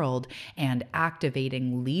the world and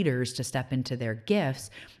activating leaders to step into their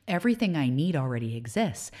gifts, everything I need already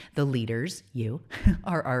exists. The leaders, you,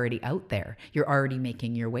 are already out there. You're already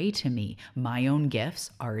making your way to me. My own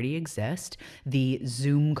gifts already exist. The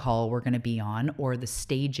Zoom call we're going to be on, or the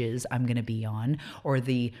stages I'm going to be on, or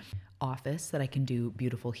the office that I can do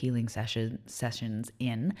beautiful healing sessions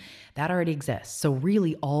in, that already exists. So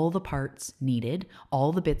really all the parts needed,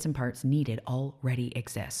 all the bits and parts needed already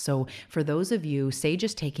exist. So for those of you, say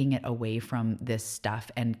just taking it away from this stuff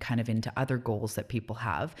and kind of into other goals that people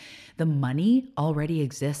have, the money already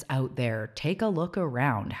exists out there. Take a look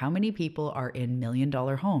around. How many people are in $1 million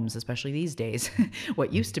homes, especially these days?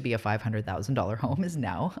 What used to be a $500,000 home is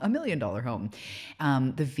now a $1 million home.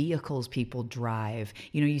 The vehicles people drive,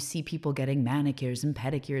 you see people getting manicures and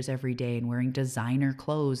pedicures every day and wearing designer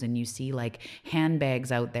clothes, and you see like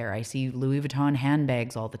handbags out there. I see Louis Vuitton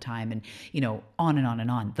handbags all the time, and on and on and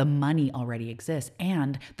on. The money already exists,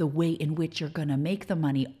 and the way in which you're gonna make the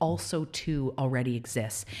money also too already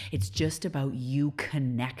exists. It's just about you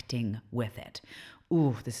connecting with it.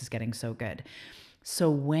 Ooh, this is getting so good. So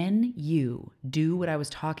when you do what I was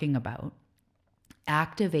talking about,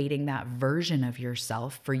 activating that version of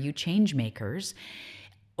yourself, for you change makers,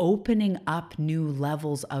 opening up new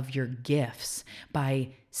levels of your gifts by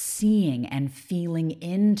seeing and feeling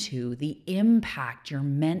into the impact you're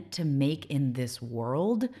meant to make in this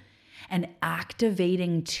world and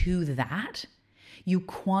activating to that, you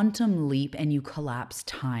quantum leap and you collapse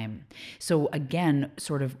time. So again,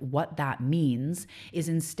 sort of what that means is,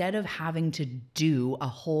 instead of having to do a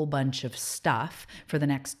whole bunch of stuff for the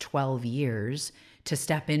next 12 years to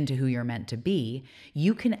step into who you're meant to be,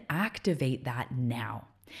 you can activate that now.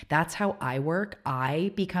 That's how I work.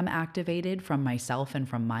 I become activated from myself and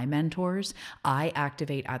from my mentors. I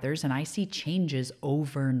activate others, and I see changes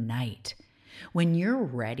overnight. When you're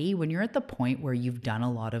ready, when you're at the point where you've done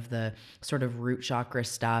a lot of the sort of root chakra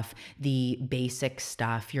stuff, the basic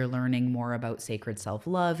stuff, you're learning more about sacred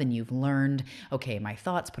self-love, and you've learned, okay, my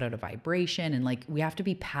thoughts put out a vibration, and like we have to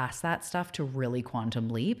be past that stuff to really quantum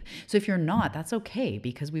leap. So if you're not, that's okay,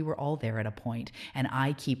 because we were all there at a point, and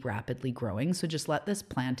I keep rapidly growing. So just let this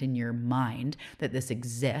plant in your mind that this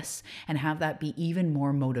exists, and have that be even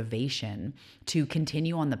more motivation to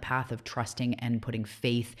continue on the path of trusting and putting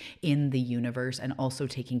faith in the universe, and also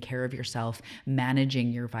taking care of yourself,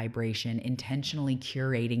 managing your vibration, intentionally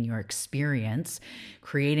curating your experience,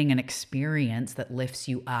 creating an experience that lifts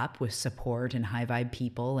you up with support and high vibe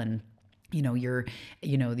people, and your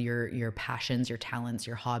passions, your talents,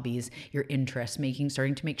 your hobbies, your interests,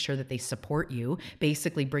 starting to make sure that they support you,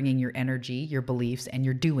 basically bringing your energy, your beliefs, and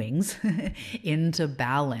your doings into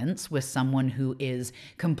balance with someone who is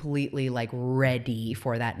completely like ready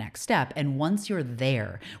for that next step. And once you're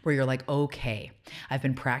there, where you're like, okay, I've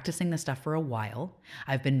been practicing this stuff for a while,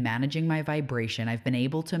 I've been managing my vibration, I've been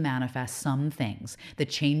able to manifest some things, the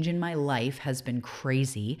change in my life has been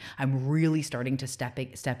crazy, I'm really starting to step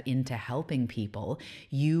into helping people,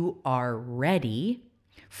 you are ready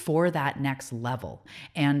for that next level.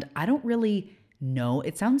 And I don't really know,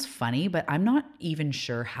 it sounds funny, but I'm not even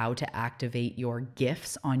sure how to activate your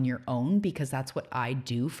gifts on your own, because that's what I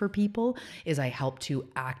do for people, is I help to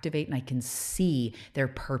activate, and I can see their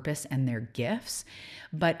purpose and their gifts.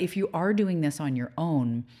 But if you are doing this on your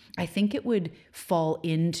own, I think it would fall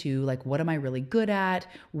into like, what am I really good at?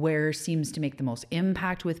 Where seems to make the most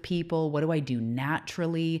impact with people? What do I do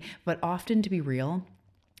naturally? But often, to be real,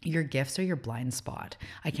 your gifts are your blind spot.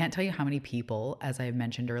 I can't tell you how many people, as I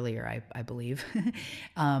mentioned earlier, I believe,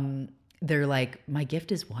 they're like, my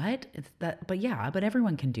gift is what? It's that, but yeah, but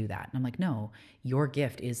everyone can do that. And I'm like, no, your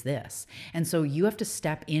gift is this. And so you have to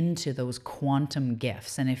step into those quantum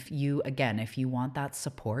gifts. And if you want that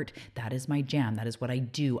support, that is my jam. That is what I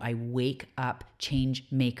do. I wake up change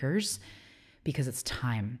makers, because it's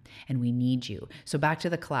time and we need you. So back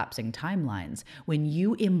to the collapsing timelines. When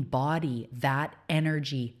you embody that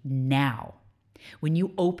energy now, when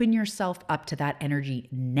you open yourself up to that energy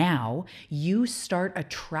now, you start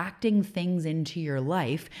attracting things into your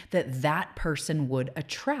life that person would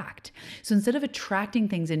attract. So instead of attracting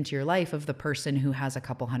things into your life of the person who has a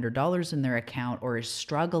couple $100 in their account, or is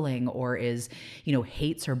struggling, or is,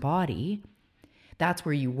 hates her body, that's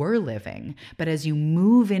where you were living. But as you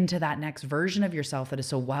move into that next version of yourself that is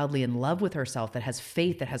so wildly in love with herself, that has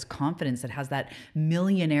faith, that has confidence, that has that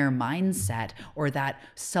millionaire mindset, or that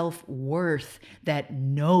self-worth, that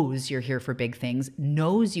knows you're here for big things,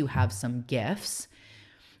 knows you have some gifts,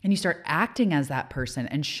 and you start acting as that person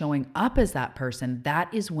and showing up as that person,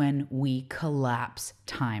 that is when we collapse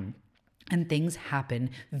time. And things happen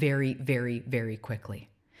very, very, very quickly.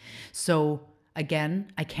 So again,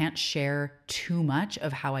 I can't share too much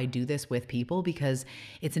of how I do this with people because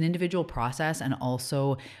it's an individual process. And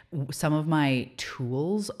also some of my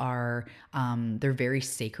tools are, they're very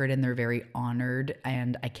sacred and they're very honored,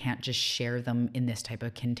 and I can't just share them in this type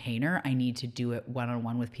of container. I need to do it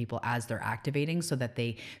one-on-one with people as they're activating so that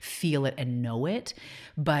they feel it and know it.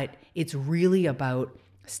 But it's really about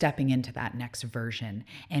stepping into that next version.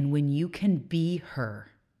 And when you can be her,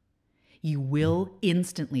 you will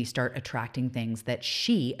instantly start attracting things that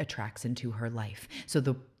she attracts into her life. So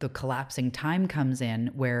the collapsing time comes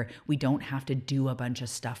in where we don't have to do a bunch of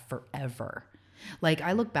stuff forever. Like,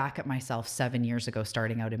 I look back at myself 7 years ago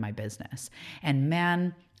starting out in my business, and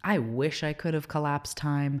man, I wish I could have collapsed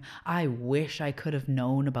time. I wish I could have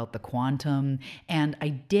known about the quantum, and I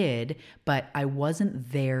did, but I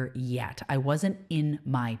wasn't there yet. I wasn't in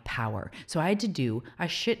my power. So I had to do a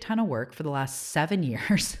shit ton of work for the last 7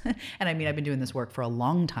 years. And I mean, I've been doing this work for a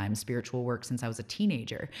long time, spiritual work since I was a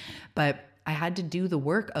teenager, but I had to do the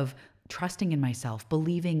work of trusting in myself,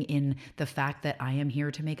 believing in the fact that I am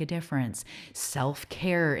here to make a difference,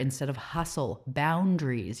 self-care instead of hustle,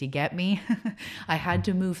 boundaries, you get me? I had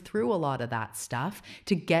to move through a lot of that stuff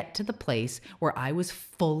to get to the place where I was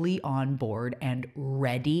fully on board and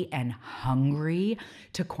ready and hungry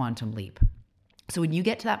to quantum leap. So when you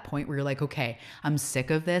get to that point where you're like, okay, I'm sick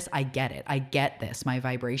of this. I get it. I get this. My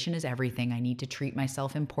vibration is everything. I need to treat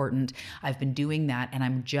myself important. I've been doing that, and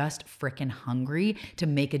I'm just freaking hungry to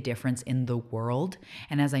make a difference in the world.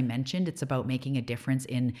 And as I mentioned, it's about making a difference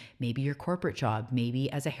in maybe your corporate job,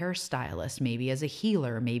 maybe as a hairstylist, maybe as a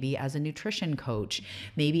healer, maybe as a nutrition coach,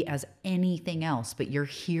 maybe as anything else. But you're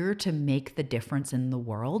here to make the difference in the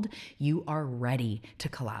world. You are ready to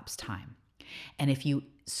collapse time. And if you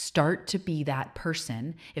start to be that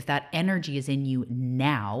person, if that energy is in you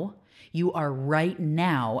now, you are right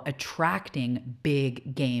now attracting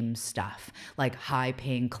big game stuff like high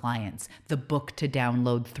paying clients, the book to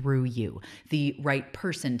download through you, the right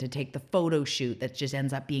person to take the photo shoot that just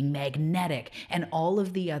ends up being magnetic, and all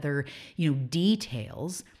of the other,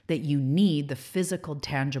 details that you need, the physical,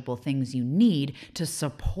 tangible things you need to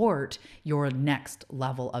support your next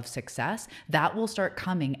level of success. That will start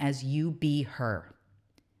coming as you be her.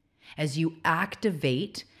 As you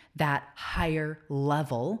activate that higher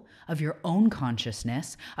level of your own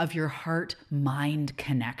consciousness, of your heart-mind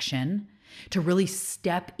connection, to really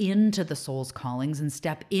step into the soul's callings and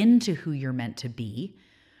step into who you're meant to be.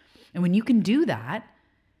 And when you can do that,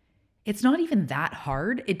 it's not even that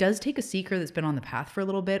hard. It does take a seeker that's been on the path for a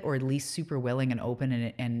little bit, or at least super willing and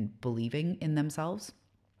open and believing in themselves.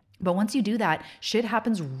 But once you do that, shit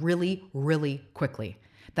happens really, really quickly.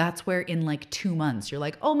 That's where in like 2 months, you're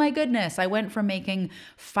like, oh my goodness, I went from making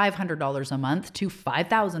 $500 a month to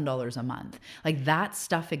 $5,000 a month. Like, that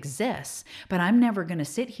stuff exists, but I'm never going to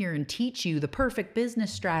sit here and teach you the perfect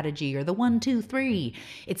business strategy or the 1, 2, 3.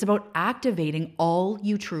 It's about activating all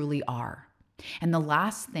you truly are. And the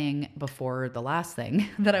last thing before the last thing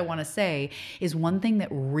that I want to say is one thing that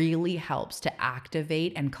really helps to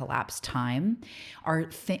activate and collapse time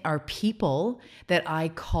are people that I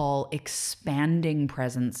call expanding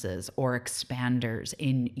presences or expanders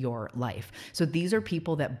in your life. So these are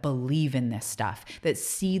people that believe in this stuff, that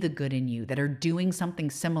see the good in you, that are doing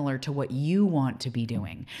something similar to what you want to be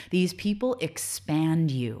doing. These people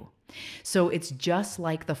expand you. So it's just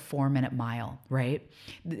like the 4-minute mile, right?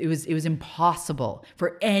 It was impossible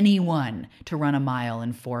for anyone to run a mile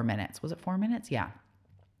in 4 minutes. Was it 4 minutes? Yeah.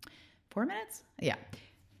 4 minutes? Yeah.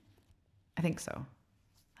 I think so.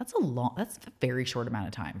 That's a very short amount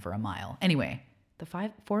of time for a mile. Anyway, the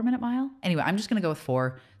 4-minute mile? Anyway, I'm just going to go with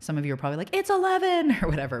 4. Some of you are probably like, it's 11 or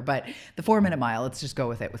whatever, but the 4-minute mile, let's just go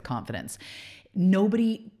with it with confidence.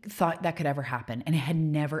 Nobody thought that could ever happen, and it had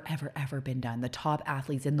never, ever, ever been done. The top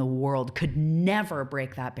athletes in the world could never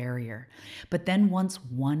break that barrier. But then once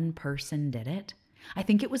one person did it, I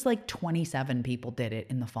think it was like 27 people did it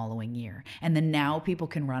in the following year. And then now people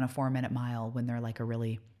can run a 4-minute mile when they're like a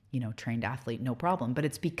really, trained athlete, no problem. But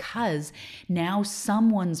it's because now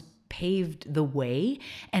someone's paved the way,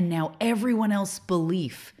 and now everyone else's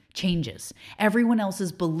belief changes. Everyone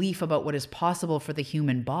else's belief about what is possible for the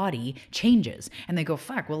human body changes. And they go,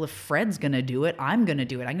 fuck, well, if Fred's going to do it, I'm going to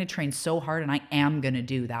do it. I'm going to train so hard, and I am going to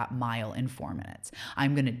do that mile in 4 minutes.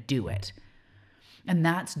 I'm going to do it. And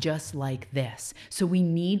that's just like this. So we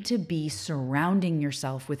need to be surrounding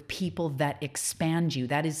yourself with people that expand you.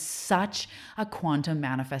 That is such a quantum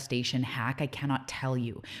manifestation hack, I cannot tell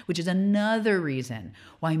you, which is another reason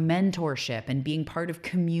why mentorship and being part of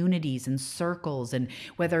communities and circles, and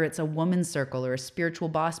whether it's a woman's circle or a spiritual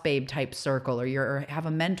boss babe type circle, or have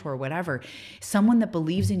a mentor, whatever, someone that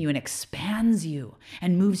believes in you and expands you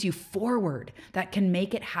and moves you forward, that can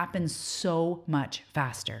make it happen so much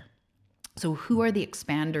faster. So who are the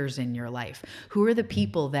expanders in your life? Who are the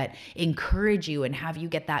people that encourage you and have you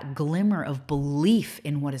get that glimmer of belief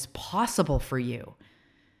in what is possible for you?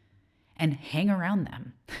 And hang around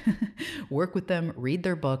them. Work with them, read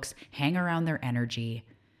their books, hang around their energy.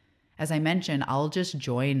 As I mentioned, I'll just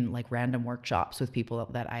join like random workshops with people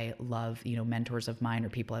that I love, mentors of mine, or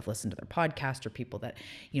people I've listened to their podcast, or people that,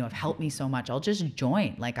 have helped me so much. I'll just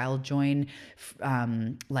join. Like I'll join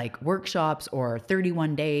like workshops or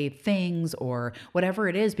 31-day things or whatever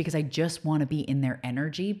it is, because I just want to be in their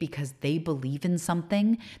energy, because they believe in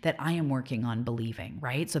something that I am working on believing,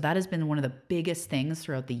 right? So that has been one of the biggest things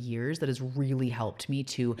throughout the years that has really helped me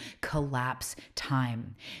to collapse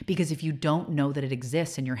time. Because if you don't know that it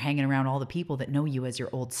exists and you're hanging around all the people that know you as your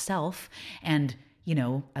old self, and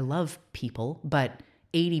I love people, but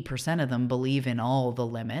 80% of them believe in all the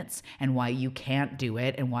limits and why you can't do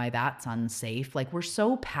it and why that's unsafe. Like, we're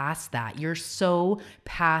so past that. You're so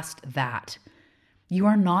past that. You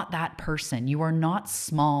are not that person. You are not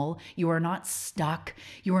small. You are not stuck.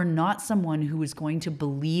 You are not someone who is going to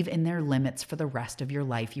believe in their limits for the rest of your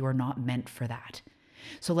life. You are not meant for that.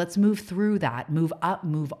 So let's move through that, move up,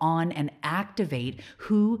 move on, and activate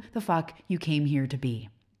who the fuck you came here to be.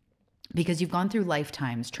 Because you've gone through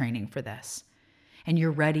lifetimes training for this, and you're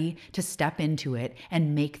ready to step into it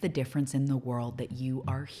and make the difference in the world that you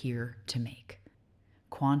are here to make.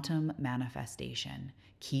 Quantum manifestation.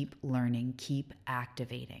 Keep learning, keep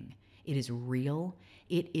activating. It is real.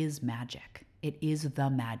 It is magic. It is the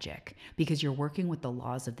magic, because you're working with the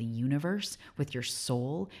laws of the universe, with your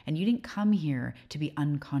soul, and you didn't come here to be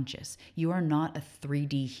unconscious. You are not a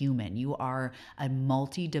 3D human. You are a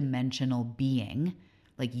multi-dimensional being,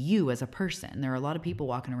 like you as a person. There are a lot of people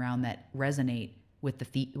walking around that resonate with the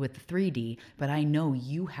 3D, but I know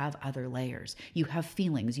you have other layers. You have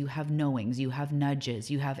feelings, you have knowings, you have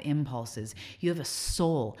nudges, you have impulses. You have a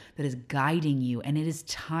soul that is guiding you, and it is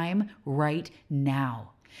time right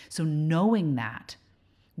now. So knowing that,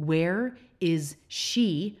 where is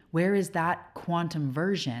that quantum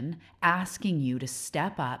version asking you to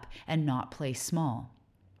step up and not play small?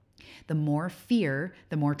 The more fear,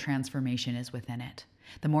 the more transformation is within it.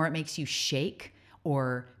 The more it makes you shake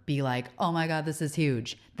or be like, oh my God, this is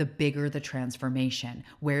huge, the bigger the transformation.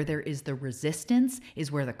 Where there is the resistance is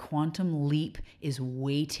where the quantum leap is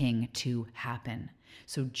waiting to happen.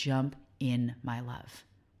 So jump in, my love.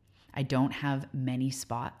 I don't have many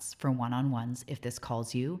spots for one-on-ones. If this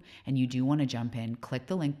calls you and you do want to jump in, click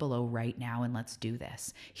the link below right now and let's do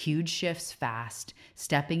this. Huge shifts fast,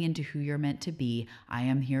 stepping into who you're meant to be. I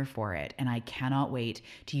am here for it. And I cannot wait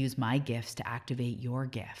to use my gifts to activate your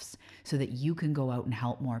gifts so that you can go out and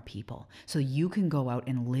help more people. So you can go out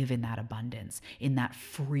and live in that abundance, in that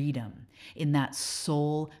freedom, in that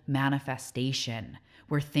soul manifestation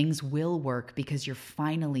where things will work because you're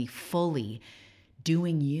finally fully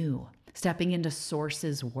doing you, stepping into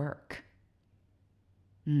source's work.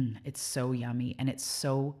 It's so yummy and it's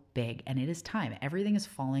so big, and it is time. Everything is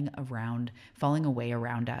falling away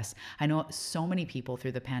around us. I know so many people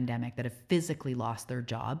through the pandemic that have physically lost their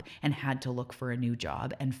job and had to look for a new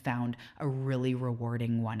job and found a really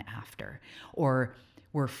rewarding one after, or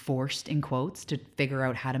were forced, in quotes, to figure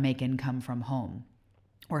out how to make income from home,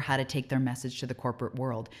 or how to take their message to the corporate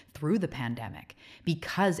world through the pandemic,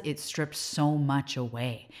 because it stripped so much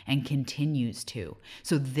away and continues to.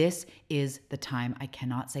 So this is the time. I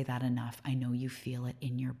cannot say that enough. I know you feel it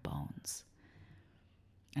in your bones.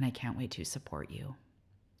 And I can't wait to support you.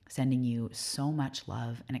 Sending you so much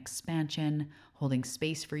love and expansion, holding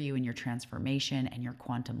space for you in your transformation and your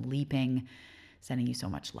quantum leaping. Sending you so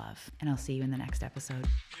much love. And I'll see you in the next episode.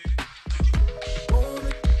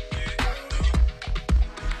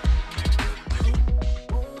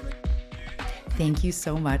 Thank you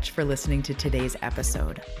so much for listening to today's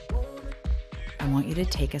episode. I want you to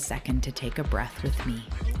take a second to take a breath with me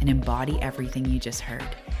and embody everything you just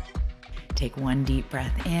heard. Take one deep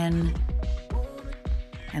breath in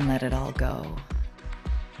and let it all go.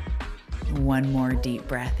 One more deep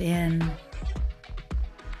breath in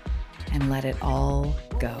and let it all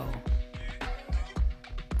go.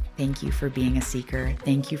 Thank you for being a seeker.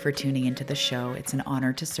 Thank you for tuning into the show. It's an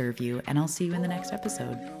honor to serve you, and I'll see you in the next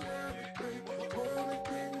episode.